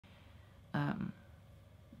Um,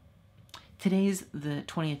 today's the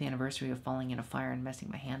 20th anniversary of falling in a fire and messing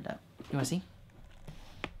my hand up. You want to see?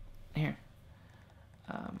 Here.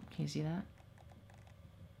 Can you see that?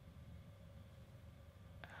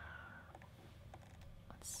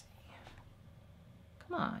 Let's see.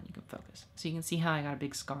 Come on, you can focus. So you can see how I got a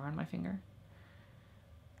big scar on my finger?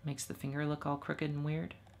 Makes the finger look all crooked and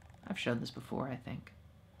weird. I've showed this before, I think.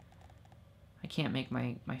 I can't make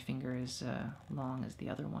my finger as long as the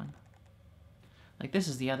other one. Like, this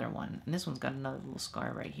is the other one, and this one's got another little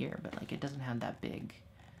scar right here, but, like, it doesn't have that big,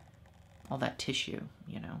 all that tissue,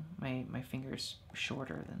 you know? My finger's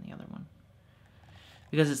shorter than the other one.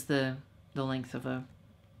 Because it's the length of a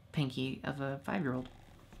pinky of a 5-year-old.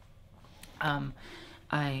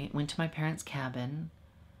 I went to my parents' cabin,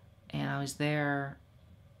 and I was there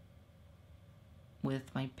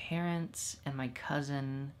with my parents and my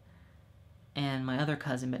cousin and my other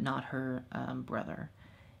cousin, but not her brother.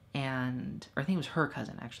 And, or I think it was her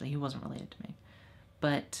cousin, actually. He wasn't related to me.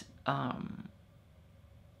 But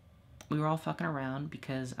we were all fucking around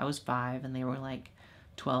because I was 5 and they were like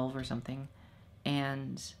 12 or something.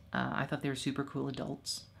 And I thought they were super cool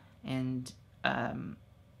adults. And one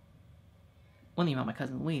thing about my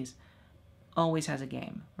cousin Louise, always has a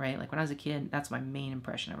game, right? Like when I was a kid, that's my main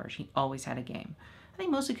impression of her. She always had a game. I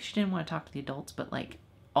think mostly because she didn't want to talk to the adults, but like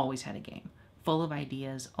always had a game. Full of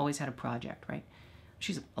ideas, always had a project, right?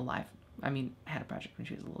 She's alive. I mean, had a project when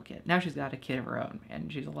she was a little kid. Now she's got a kid of her own,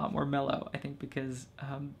 and she's a lot more mellow, I think, because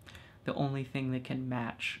the only thing that can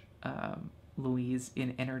match Louise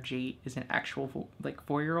in energy is an actual, like,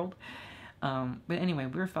 4-year-old. But anyway,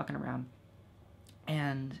 we were fucking around,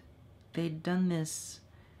 and they'd done that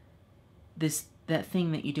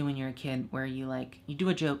thing that you do when you're a kid, where you, like, you do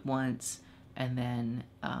a joke once, and then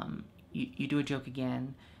you do a joke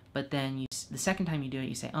again, but then the second time you do it,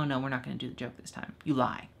 you say, oh no, we're not going to do the joke this time. You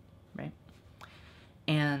lie, right?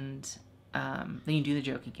 And then you do the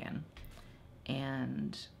joke again.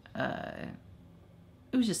 And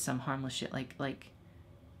it was just some harmless shit, like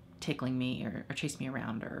tickling me or chasing me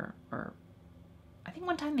around, or I think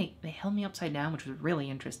one time they held me upside down, which was really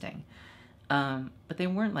interesting. But they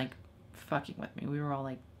weren't like fucking with me. We were all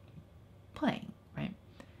like playing, right?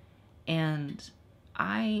 And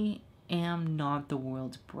I am not the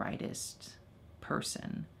world's brightest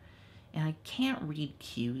person, and I can't read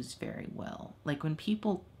cues very well. Like when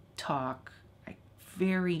people talk, I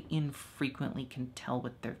very infrequently can tell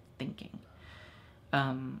what they're thinking.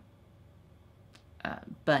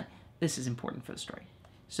 But this is important for the story.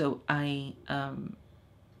 So my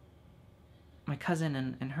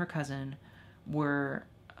cousin and her cousin were,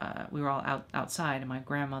 we were all outside, and my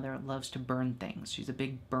grandmother loves to burn things. She's a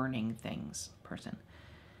big burning things person.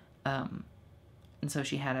 And so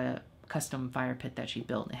she had a custom fire pit that she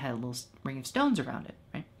built. It had a little ring of stones around it,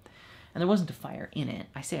 right? And there wasn't a fire in it.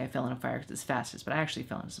 I say I fell in a fire because it's fastest, but I actually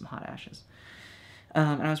fell into some hot ashes.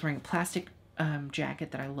 And I was wearing a plastic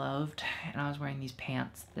jacket that I loved, and I was wearing these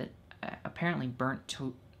pants that apparently burnt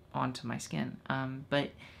onto my skin.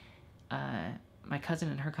 But my cousin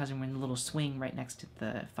and her cousin were in a little swing right next to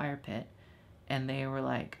the fire pit, and they were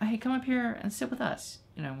like, hey, come up here and sit with us.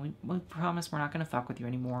 You know, we promise we're not going to fuck with you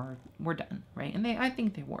anymore. We're done, right? And I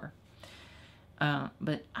think they were.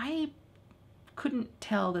 But I couldn't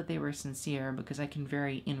tell that they were sincere, because I can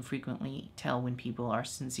very infrequently tell when people are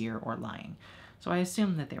sincere or lying. So I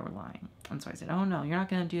assumed that they were lying. And so I said, oh no, you're not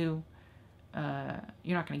going to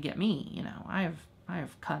get me, you know. I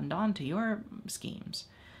have cottoned on to your schemes.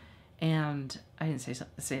 And I didn't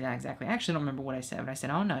say that exactly. I actually don't remember what I said, but I said,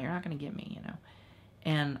 oh no, you're not going to get me, you know.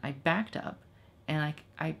 And I backed up, and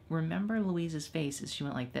I remember Louise's face as she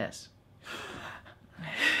went like this.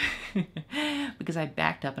 Because I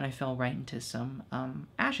backed up and I fell right into some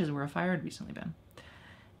ashes where a fire had recently been.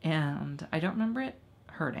 And I don't remember it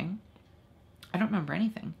hurting. I don't remember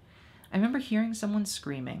anything. I remember hearing someone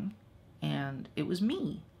screaming, and it was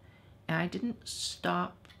me. And I didn't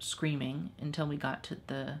stop screaming until we got to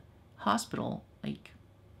the hospital, like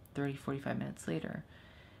 30, 45 minutes later.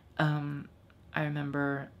 I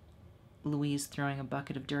remember Louise throwing a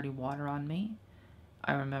bucket of dirty water on me.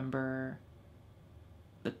 I remember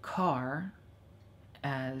the car,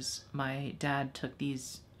 as my dad took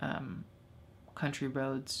these country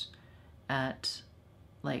roads at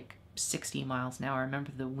like 60 miles an hour. I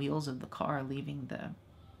remember the wheels of the car leaving the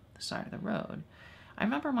side of the road. I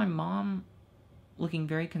remember my mom looking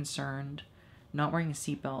very concerned, not wearing a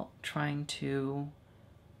seatbelt, trying to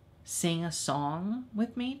sing a song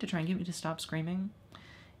with me to try and get me to stop screaming.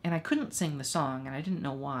 And I couldn't sing the song, and I didn't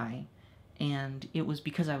know why. And it was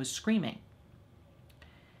because I was screaming.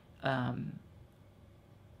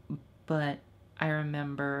 But I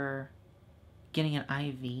remember getting an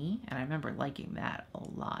IV, and I remember liking that a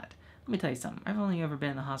lot. Let me tell you something. I've only ever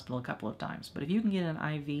been in the hospital a couple of times, but if you can get an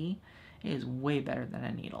IV, it is way better than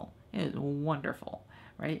a needle. It is wonderful,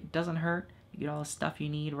 right? It doesn't hurt. You get all the stuff you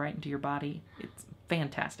need right into your body. It's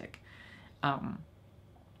fantastic. And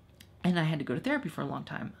I had to go to therapy for a long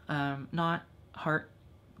time. Not heart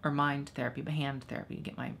or mind therapy, but hand therapy to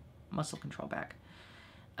get my muscle control back.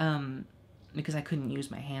 Because I couldn't use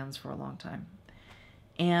my hands for a long time.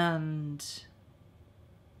 And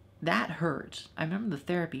that hurt. I remember the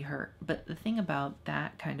therapy hurt. But the thing about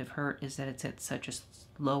that kind of hurt is that it's at such a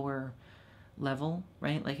slower level,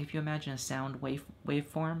 right? Like if you imagine a sound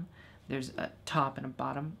waveform, there's a top and a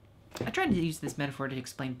bottom. I tried to use this metaphor to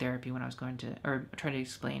explain therapy when I was going to, or try to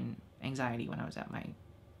explain anxiety when I was at my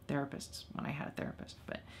therapist's, when I had a therapist.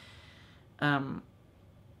 But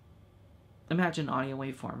imagine audio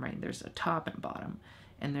waveform, right? There's a top and bottom,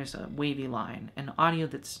 and there's a wavy line. And audio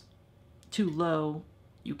that's too low,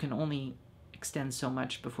 you can only extend so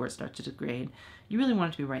much before it starts to degrade. You really want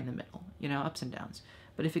it to be right in the middle, you know, ups and downs.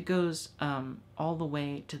 But if it goes all the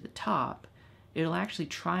way to the top, it'll actually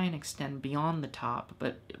try and extend beyond the top,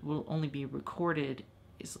 but it will only be recorded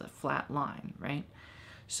as a flat line, right?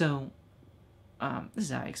 So this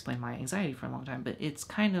is how I explained my anxiety for a long time, but it's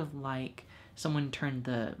kind of like someone turned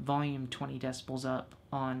the volume 20 decibels up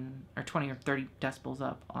on, or 20 or 30 decibels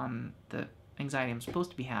up on the anxiety I'm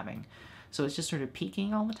supposed to be having. So it's just sort of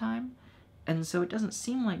peaking all the time. And so it doesn't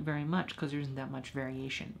seem like very much because there isn't that much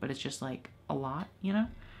variation, but it's just like a lot, you know?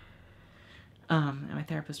 And my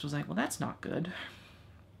therapist was like, well, that's not good.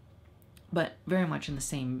 But very much in the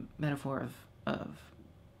same metaphor of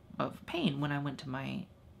pain, when I went to my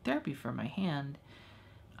therapy for my hand,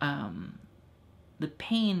 the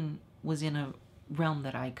pain was in a realm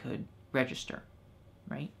that I could register,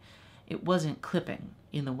 right? It wasn't clipping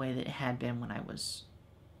in the way that it had been when I was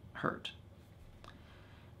hurt.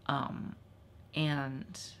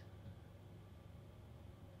 And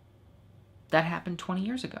that happened 20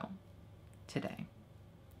 years ago today.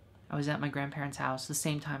 I was at my grandparents' house the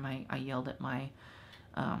same time I yelled at my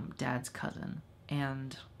dad's cousin.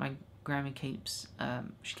 And my grandma keeps,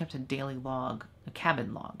 she kept a daily log, a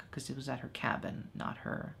cabin log, because it was at her cabin, not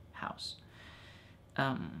her house.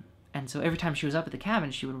 And so every time she was up at the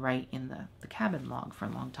cabin, she would write in the cabin log for a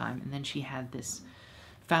long time. And then she had this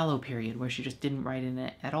fallow period where she just didn't write in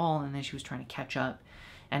it at all, and then she was trying to catch up.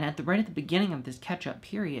 And right at the beginning of this catch-up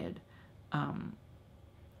period,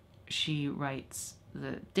 she writes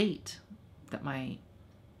the date that my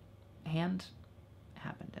hand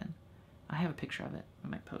happened in. I have a picture of it. I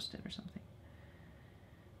might post it or something.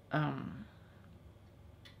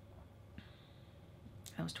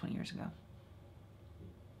 That was 20 years ago.